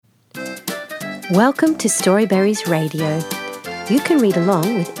Welcome to Storyberries Radio. You can read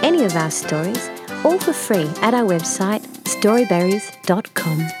along with any of our stories, all for free at our website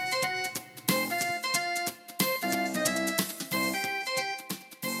storyberries.com.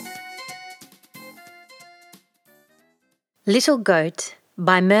 Little Goat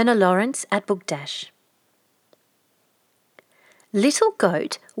by Myrna Lawrence at Book Dash. Little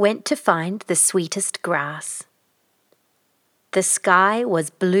Goat went to find the sweetest grass. The sky was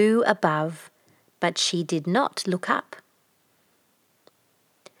blue above, but she did not look up.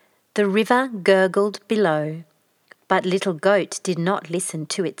 The river gurgled below, but Little Goat did not listen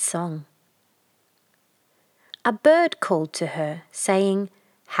to its song. A bird called to her, saying,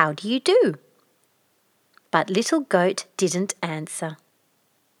 "How do you do?" But Little Goat didn't answer.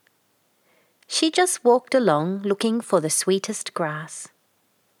 She just walked along looking for the sweetest grass.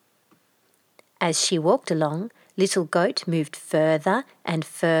 As she walked along, Little Goat moved further and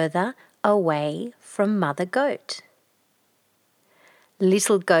further away from Mother Goat.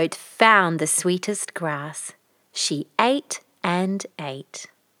 Little Goat found the sweetest grass. She ate and ate.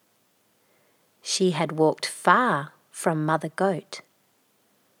 She had walked far from Mother Goat.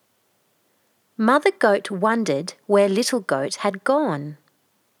 Mother Goat wondered where Little Goat had gone.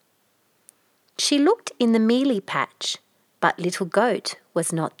 She looked in the mealie patch, but Little Goat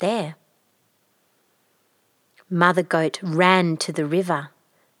was not there. Mother Goat ran to the river,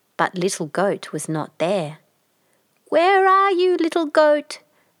 but Little Goat was not there. "Where are you, Little Goat?"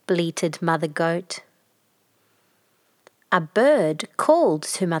 bleated Mother Goat. A bird called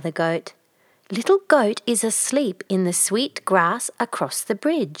to Mother Goat. "Little Goat is asleep in the sweet grass across the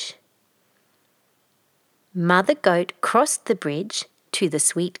bridge." Mother Goat crossed the bridge to the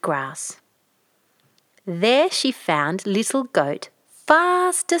sweet grass. There she found Little Goat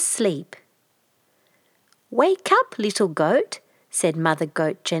fast asleep. "Wake up, Little Goat," said Mother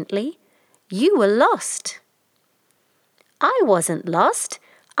Goat gently. "You were lost." "I wasn't lost.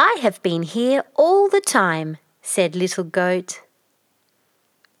 I have been here all the time," said Little Goat.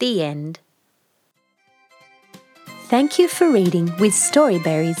 The end. Thank you for reading with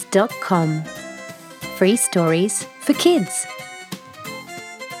Storyberries.com. Free stories for kids.